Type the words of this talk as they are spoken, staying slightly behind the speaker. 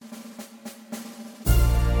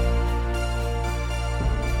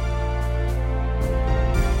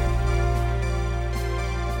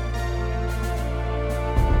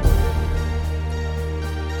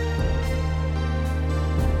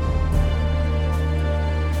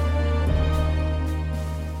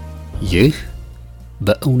ይህ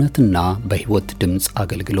በእውነትና በሕይወት ድምጽ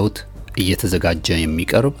አገልግሎት እየተዘጋጀ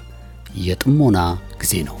የሚቀርብ የጥሞና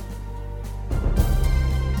ጊዜ ነው።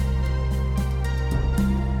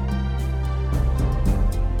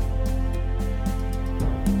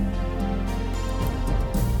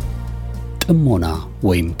 ጥሞና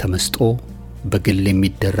ወይም ተመስጦ በግል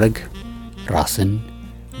የሚደረግ ራስን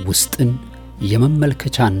ውስጥን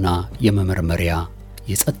የመመልከቻና የመመርመሪያ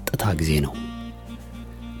የጸጥታ ጊዜ ነው።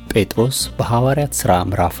 ጴጥሮስ በሐዋርያት ሥራ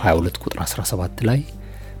ምዕራፍ 22 ቁጥር 17 ላይ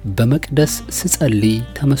በመቅደስ ስጸልይ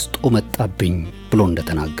ተመስጦ መጣብኝ ብሎ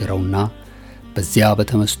እንደተናገረውና በዚያ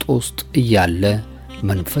በተመስጦ ውስጥ እያለ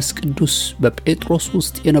መንፈስ ቅዱስ በጴጥሮስ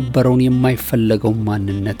ውስጥ የነበረውን የማይፈለገው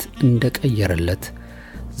ማንነት እንደቀየረለት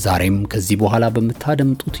ዛሬም ከዚህ በኋላ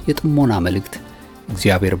በመታደምጡት የጥሞና መልእክት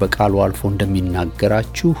እግዚአብሔር በቃሉ አልፎ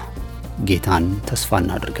እንደሚናገራችሁ ጌታን ተስፋ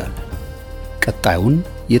እናደርጋለን። ቀጣዩን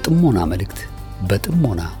የጥሞና መልእክት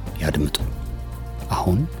በጥሞና ያድምጡ።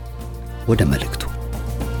 አሁን ወደ መልእክቱ።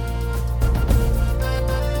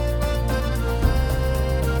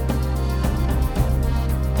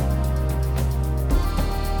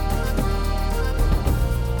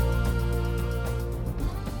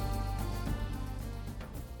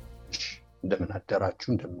 እንደምን አደራችሁ፣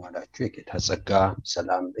 እንደምን ዋላችሁ። የጌታ ጸጋ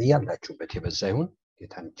ሰላም በያላችሁበት የበዛ ይሁን።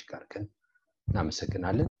 ጌታን እጅግ አድርገን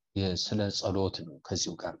እናመሰግናለን። ስለ ጸሎት ነው።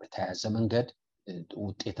 ከዚሁ ጋር በተያያዘ መንገድ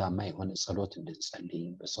ውጤታማ የሆነ ጸሎት እንድንጸልይ፣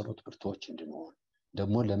 በጸሎት ብርቱዎች እንድንሆን፣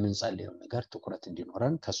 ደግሞ ለምንጸልየው ነገር ትኩረት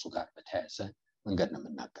እንዲኖረን ከሱ ጋር በተያያዘ መንገድ ነው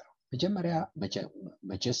የምናገረው። መጀመሪያ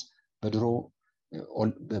መቼስ በድሮ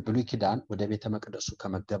በብሉይ ኪዳን ወደ ቤተ መቅደሱ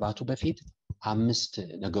ከመገባቱ በፊት 5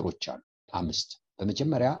 ነገሮች አሉ። 5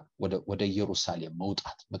 በመጀመሪያ ወደ ኢየሩሳሌም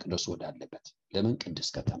መውጣት፣ መቅደሱ ወዳለበት፣ ለምን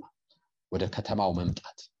ቅድስት ከተማ፣ ወደ ከተማው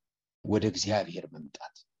መምጣት፣ ወደ እግዚአብሔር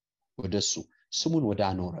መምጣት፣ ወደሱ ስሙን ወደ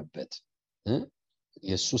አኖረበት፣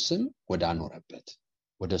 ኢየሱስ ስም ወደ አኖረበት፣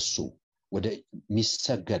 ወደሱ ወደ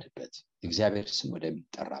ሚሰገድበት፣ እግዚአብሔር ስም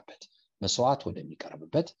ወደሚጠራበት፣ መስዋዕት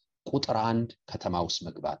ወደሚቀርብበት ቁጥር 1 ከተማ ውስጥ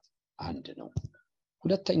መግባት አንድ ነው።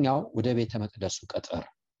 ሁለተኛው ወደ ቤተ መቅደሱ ቅጥር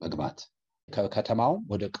መግባት፣ ከከተማው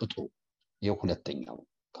ወደ ቅጥሩ የሁለተኛው።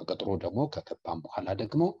 ከቅጥሩ ደግሞ ከገባም በኋላ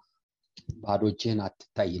ደግሞ ባዶ እጅህን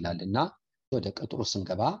አትታይ ይላልና ወደ ቅጥሩ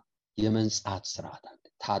ስንገባ የመንጻት ስርዓት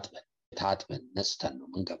አለ። ታጥበን ነጽተን ነው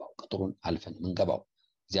መንገባው። ቅጥሩን አልፈን መንገባው።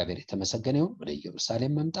 እግዚአብሔር የተመሰገነ ይሁን። ወደ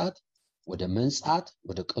ኢየሩሳሌም መምጣት፣ ወደ መንጻት፣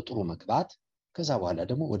 ወደ ቅጥሩ መግባት፣ ከዛ በኋላ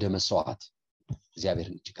ደግሞ ወደ መስዋዕት።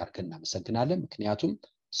 እግዚአብሔርን እጅግ አድርገን እናመሰግናለን። ምክንያቱም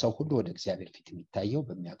ሰው ሁሉ ወደ እግዚአብሔር ፊት የሚታየው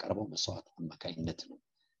በሚያቀርበው መስዋዕት አማካኝነት ነው።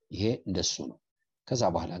 ይሄ እንደሱ ነው። ከዛ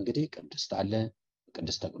በኋላ እንግዲህ ቅድስት አለ፣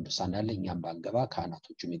 ቅድስተ ቅዱሳን አለ። እኛም ባንገባ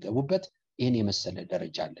ካህናቶቹ የሚገቡበት ይሄን የመሰለ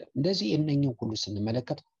ደረጃ አለ። እንደዚህ እነኚህን ሁሉ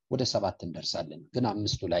ስንመለከት ወደ 7 እንደርሳለን። ግን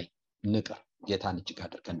 5ቱ ላይ ንቅር። ጌታን እጅግ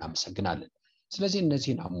አድርገን እናመሰግናለን። ስለዚህ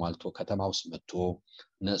እነዚህን አሟልቶ ከተማ ውስጥ መጥቶ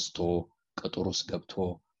ነጽቶ ቅጥር ውስጥ ገብቶ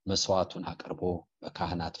መስዋዕቱን አቅርቦ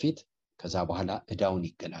በካህናት ፊት ከዛ በኋላ ዕዳውን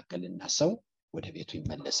ይገላገልና ሰው ወደ ቤቱ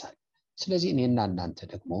ይመለሳል። ስለዚህ እኔና እናንተ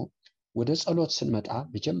ደግሞ ወደ ጸሎት ስንመጣ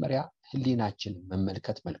መጀመሪያ ህሊናችንን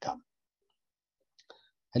መመልከት መልካም ነው።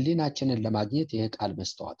 ህሊናችንን ለማግኘት ይሄ ቃል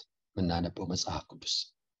መስተዋት የምናነበው መጽሐፍ ቅዱስ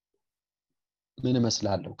ምን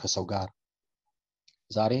እመስላለሁ ከሰው ጋር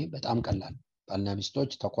ዛሬ በጣም ቀላል። ባልና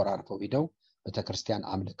ሚስቶች ተኮራርፈው ሄደው ቤተክርስቲያን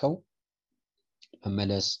አምልከው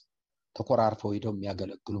መመለስ፣ ተኮራርፈው ሄደው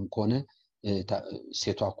የሚያገለግሉም ከሆነ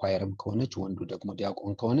ሴቷ ኳየርም ከሆነች ወንዱ ደግሞ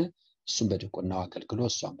ዲያቆን ከሆነ እሱም በዲቁናው አገልግሎ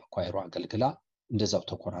እሷም በኳየሩ አገልግላ እንደዛው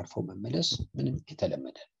ተኮራርፈው መመለስ ምንም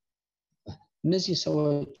የተለመደ። እነዚህ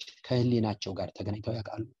ሰዎች ከህሊናቸው ጋር ተገናኝተው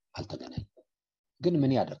ያውቃሉ? አልተገናኙም። ግን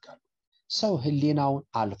ምን ያደርጋሉ? ሰው ህሊናውን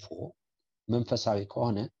አልፎ መንፈሳዊ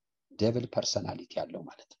ከሆነ ደብል ፐርሰናሊቲ ያለው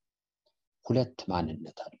ማለት ነው። 2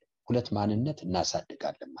 ማንነት አለው። 2 ማንነት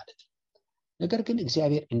እናሳድጋለን ማለት ነው። ነገር ግን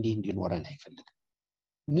እግዚአብሔር እንዲህ እንዲኖረን አይፈልግም።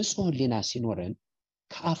 ንጹህ ህሊና ሲኖረን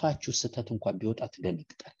ከአፋችሁ ስተት እንኳን ቢወጣ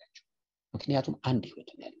ትደነግጣላችሁ። ምክንያቱም አንድ ህይወት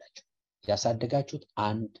ነው ያላችሁ። ያሳደጋችሁት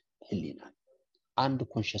አንድ ህሊና ነው። አንድ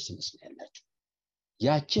ኮንሽስነስ ነው ያላችሁ።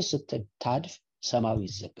 ያቺ ስትታድፍ ሰማዩ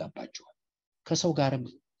ይዘጋባችኋል። ከሰው ጋር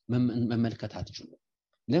መመልከት አትችሉም።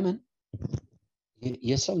 ለምን?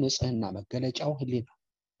 የሰው ንጽህና መገለጫው ህሊና።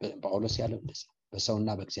 ጳውሎስ ያለው እንደዛ በሰውና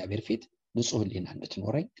በእግዚአብሔር ፊት ንጹህ ህሊና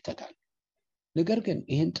እንድትኖረኝ እተጋለሁ። ነገር ግን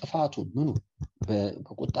ይህን ጥፋቱን ምኑ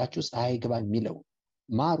በቁጣችሁ ፀሐይ ግባ የሚለው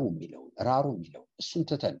ማሩ የሚለው ራሩ የሚለው እሱን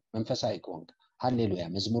ትተን መንፈሳዊ ከሆንክ ሃሌሉያ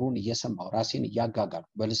መዝሙሩን እየሰማው ራሴን እያጋጋልኩ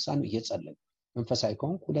በልሳኑ እየጸለይኩ መንፈሳዊ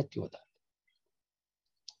ከሆንክ 2 ይወጣል።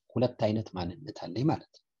 2 አይነት ማንነት አለኝ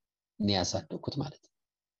ማለት ነው። እኔ ያሳደግኩት ማለት ነው።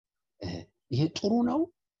 ይሄ ጥሩ ነው?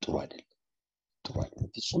 ጥሩ አይደለም። ጥሩ አይደለም።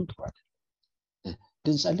 ፍጹም ጥሩ አይደለም።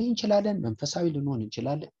 ልንጸልይ እንችላለን፣ መንፈሳዊ ልንሆን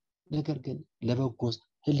እንችላለን። ነገር ግን ለበጎ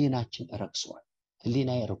ህሊናችን ረክሷል።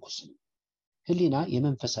 ህሊና ርኩስ ነው። ህሊና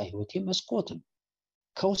የመንፈሳዊ ህይወቴ መስኮት ነው።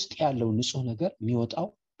 ከውስጥ ያለው ንጹህ ነገር የሚወጣው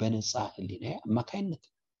በነፃ ህሊና አማካይነት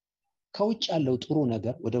ነው። ከውጭ ያለው ጥሩ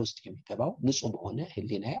ነገር ወደ ውስጥ የሚገባው ንጹህ በሆነ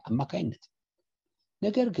ህሊና አማካይነት ነው።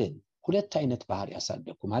 ነገር ግን ሁለት አይነት ባህሪ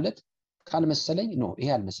ያሳደኩ ማለት ካልመሰለኝ ነው ይሄ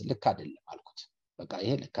ያልመሰለ ልክ አይደለም አልኩት። በቃ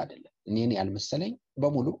ይሄ ልክ አይደለም፣ እኔን ያልመሰለኝ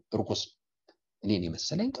በሙሉ ርኩስ ነው፣ እኔን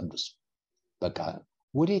የመሰለኝ ቅዱስ ነው። በቃ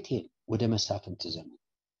ወዴት ወደ መሳፍንት ዘመን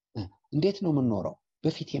እንዴት ነው የምንኖረው?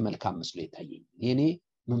 በፊቴ መልካም መስሎ የታየኝ የኔ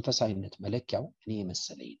መንፈሳዊነት መለኪያው እኔ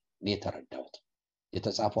የመሰለኝ እኔ የተረዳሁት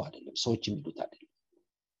የተጻፈው አይደለም፣ ሰዎች የሚሉት አይደለም።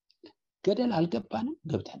 ገደል አልገባንም፣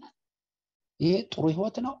 ገብተናል። ይሄ ጥሩ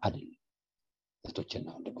ህይወት ነው አይደለም። እህቶችና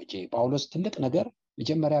ወንድሞቼ ጳውሎስ ትልቅ ነገር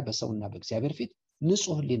መጀመሪያ በሰውና በእግዚአብሔር ፊት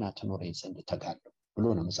ንጹህ ህሊና ትኖረኝ ዘንድ ተጋለሁ ብሎ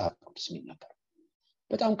ነው መጽሐፍ ቅዱስ የሚናገረው።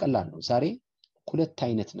 በጣም ቀላል ነው። ዛሬ ሁለት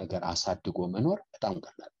አይነት ነገር አሳድጎ መኖር በጣም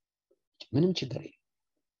ቀላል፣ ምንም ችግር የለም።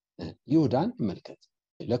 ይሁዳን መልከት፣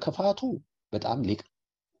 ለክፋቱ በጣም ሊቅ፣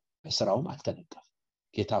 በስራውም አልተነቀፈም።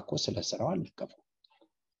 ጌታ እኮ ስለ ስራው አልነቀፈው።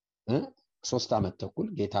 3 ዓመት ተኩል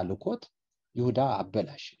ጌታ ልኮት ይሁዳ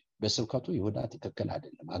አበላሽ። በስብከቱ ይሁዳ ትክክል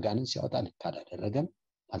አይደለም፣ አጋንን ሲያወጣ ልክ አላደረገም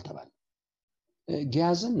አልተባለም።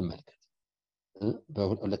 ጊያዝን እንመልከት።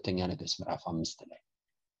 በሁለተኛ ነገሥት ምዕራፍ 5 ላይ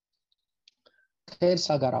ከኤልሳ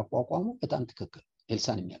ጋር አቋቋሙ በጣም ትክክል።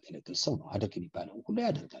 ኤልሳን የሚያገለግል ሰው ነው። አድርግ የሚባለውን ሁሉ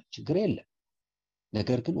ያደርጋል፣ ችግር የለም።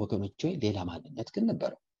 ነገር ግን ወገኖች ሆይ ሌላ ማንነት ግን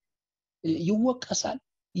ነበረው። ይወቀሳል።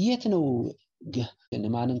 የት ነው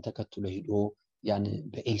ንዕማንን ተከትሎ ሄዶ ያን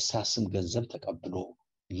በኤልሳ ስም ገንዘብ ተቀብሎ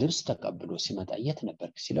ልብስ ተቀብሎ ሲመጣ የት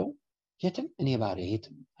ነበርክ ሲለው የትም፣ እኔ ባሪያ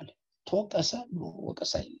የትም አለ። ተወቀሰ?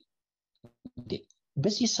 ወቀሳ የለም።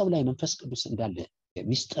 በዚህ ሰው ላይ መንፈስ ቅዱስ እንዳለ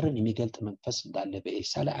ሚስጥርን የሚገልጥ መንፈስ እንዳለ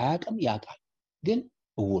በኤልሳ ላይ አያውቅም? ያውቃል፣ ግን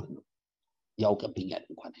እውር ነው። ያውቅብኛል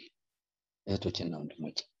እንኳን አይደል። እህቶችና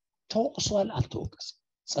ወንድሞች ተወቅሷል? አልተወቀሰም።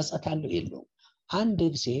 ጸጸት አለው? የለውም። አንድ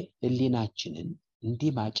ጊዜ ህሊናችንን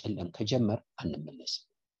እንዲህ ማጨለም ከጀመር አንመለስም።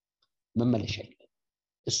 መመለሻ የለም።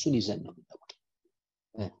 እሱን ይዘን ነው የምንወጣው።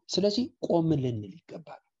 ስለዚህ ቆም ልንል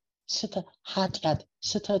ይገባል።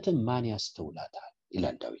 ስተትን ማን ያስተውላታል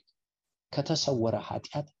ይላል ዳዊት። ከተሰወረ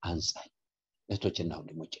ኃጢአት አንጻኝ። እህቶችና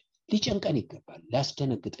ወንድሞች ሊጨንቀን ይገባል፣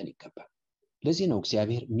 ሊያስደነግጠን ይገባል። ለዚህ ነው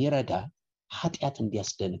እግዚአብሔር የሚረዳ ኃጢአት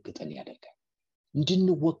እንዲያስደነግጠን ያደርጋል።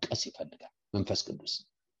 እንድንወቀስ ይፈልጋል መንፈስ ቅዱስ።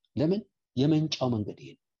 ለምን? የመንጫው መንገድ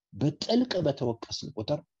ይሄ ነው። በጥልቅ በተወቀስን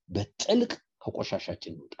ቁጥር በጥልቅ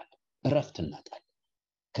ከቆሻሻችን እንወጣለን፣ እረፍት እናጣለን።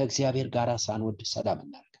 ከእግዚአብሔር ጋር ሳንወድ ሰላም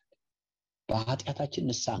እናደርጋለን። በኃጢአታችን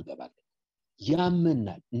ንስሐ እንገባለን፣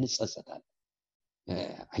 ያመናል፣ እንጸጸታለን።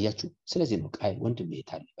 አያችሁ። ስለዚህ ነው ቃየል ወንድሜ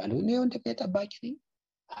የት አለ ባለው እኔ ወንድሜ ጠባቂ ነኝ።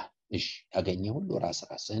 እሺ ያገኘ ሁሉ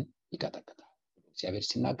ራስህን ይቀጠቅጣል። እግዚአብሔር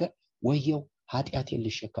ሲናገር ወየው ኃጢአቴን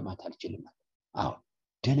ልሸከማት አልችልም አለ። አዎ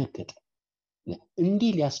ደነገጠ።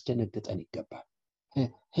 እንዲህ ሊያስደነግጠን ይገባል።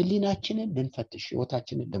 ህሊናችንን ልንፈትሽ፣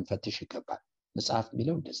 ህይወታችንን ልንፈትሽ ይገባል። መጽሐፍ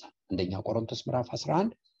የሚለው እንደዛ። አንደኛ ቆሮንቶስ ምዕራፍ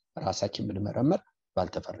 11 ራሳችን ብንመረመር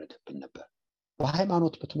ባልተፈረደብን ነበር።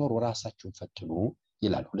 በሃይማኖት ብትኖሩ ራሳችሁን ፈትኑ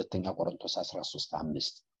ይላል ሁለተኛ ቆሮንቶስ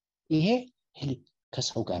 13:5። ይሄ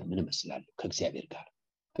ከሰው ጋር ምን እመስላለሁ? ከእግዚአብሔር ጋር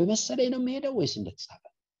በመሰለኝ ነው የምሄደው ወይስ እንደተጻፈ?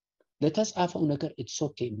 ለተጻፈው ነገር ኢትስ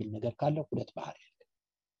ኦኬ የሚል ነገር ካለ ሁለት ባህሪ አለ፣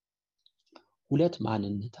 ሁለት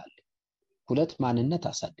ማንነት አለ። ሁለት ማንነት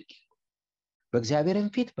አሳድጌያለሁ። በእግዚአብሔርን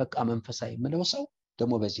ፊት በቃ መንፈሳዊ የምለው ሰው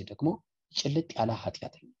ደግሞ በዚህ ደግሞ ጭልጥ ያለ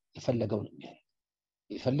ኃጢአተኛ የፈለገውን የሚያደርግ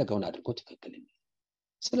የፈለገውን አድርጎ ትክክል የሚል።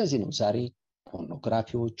 ስለዚህ ነው ዛሬ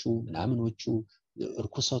ፖርኖግራፊዎቹ ምናምኖቹ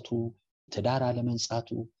እርኩሰቱ፣ ትዳር አለመንጻቱ፣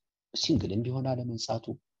 ሲንግልም ቢሆን አለመንጻቱ፣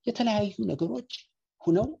 የተለያዩ ነገሮች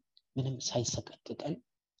ሁነው ምንም ሳይሰቀጥጠን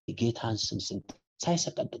ጌታን ስም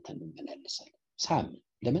ሳይሰቀጥጠን እንመላለሳለን። ሳምን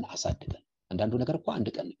ለምን አሳድገን። አንዳንዱ ነገር እኮ አንድ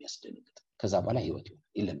ቀን የሚያስደነግጥ ከዛ በኋላ ህይወት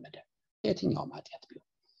ይለመዳል፣ የትኛውም ኃጢአት ቢሆን።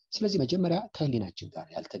 ስለዚህ መጀመሪያ ከህሊናችን ጋር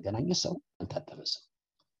ያልተገናኘ ሰው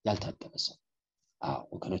ያልታጠበ ሰው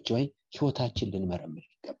ወገኖች ወይ ህይወታችን ልንመረምር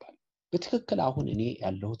ይገባል። በትክክል አሁን እኔ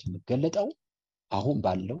ያለሁት የምገለጠው አሁን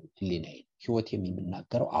ባለው ህሊናዬ፣ ህይወት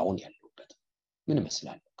የሚናገረው አሁን ያለሁበት ምን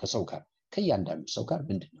እመስላለሁ? ከሰው ጋር ከእያንዳንዱ ሰው ጋር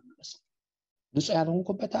ምንድን ነው የምመስለው? ንጹህ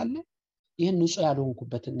ያልሆንኩበት አለ? ይህን ንጹህ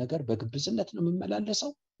ያልሆንኩበትን ነገር በግብዝነት ነው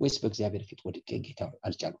የምመላለሰው ወይስ በእግዚአብሔር ፊት ወድቄ ጌታ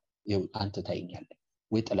አልቻልኩም፣ አንተ ታይኛለህ፣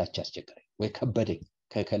 ወይ ጥላቻ አስቸገረኝ፣ ወይ ከበደኝ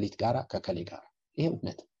ከከሊት ጋራ ከከሌ ጋራ? ይሄ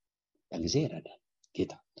እውነት ያን ጊዜ ይረዳል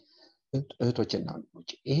ጌታ። እህቶችና ወንድሞች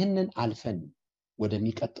ይህንን አልፈን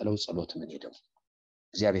ወደሚቀጥለው ጸሎት ምን ሄደው።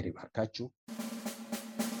 እግዚአብሔር ይባርካችሁ።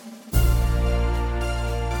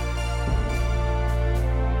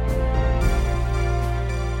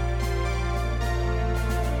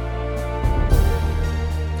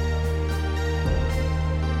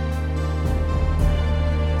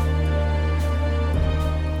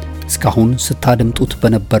 እስካሁን ስታደምጡት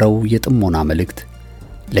በነበረው የጥሞና መልእክት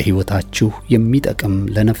ለሕይወታችሁ የሚጠቅም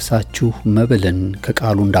ለነፍሳችሁ መብልን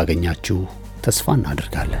ከቃሉ እንዳገኛችሁ ተስፋ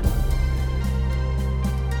እናደርጋለን።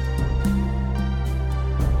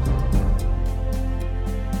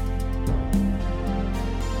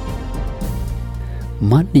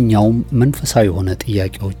 ማንኛውም መንፈሳዊ የሆነ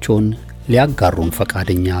ጥያቄዎችን ሊያጋሩን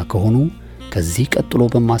ፈቃደኛ ከሆኑ ከዚህ ቀጥሎ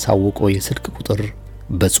በማሳወቀው የስልክ ቁጥር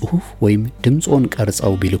በጽሑፍ ወይም ድምጾን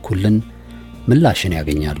ቀርጸው ቢልኩልን ምላሽን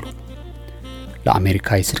ያገኛሉ። ለአሜሪካ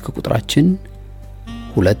የስልክ ቁጥራችን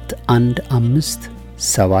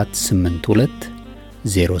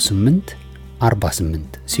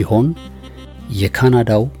 2157820848 ሲሆን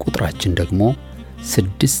የካናዳው ቁጥራችን ደግሞ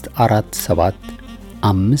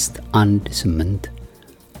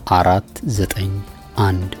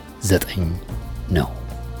 647-518-4919 ነው።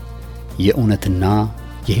 የእውነትና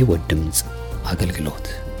የሕይወት ድምጽ አገልግሎት።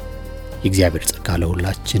 የእግዚአብሔር ጸጋ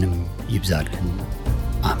ለሁላችንም ይብዛልን።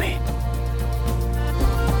 አሜን።